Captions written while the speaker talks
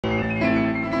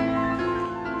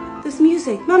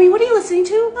music. Mommy, what are you listening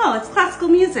to? Oh, it's classical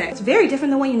music. It's very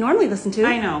different than what you normally listen to.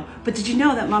 I know, but did you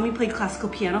know that Mommy played classical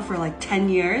piano for like 10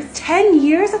 years? 10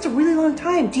 years? That's a really long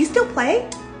time. Do you still play?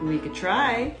 We could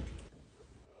try.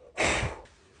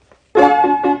 You're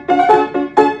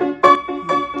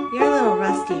a little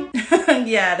rusty.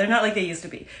 Yeah, they're not like they used to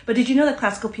be. But did you know that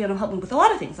classical piano helped me with a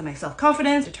lot of things? Like my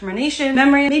self-confidence, determination,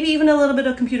 memory, maybe even a little bit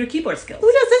of computer keyboard skills.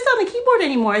 Who does this on a keyboard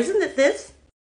anymore? Isn't it this?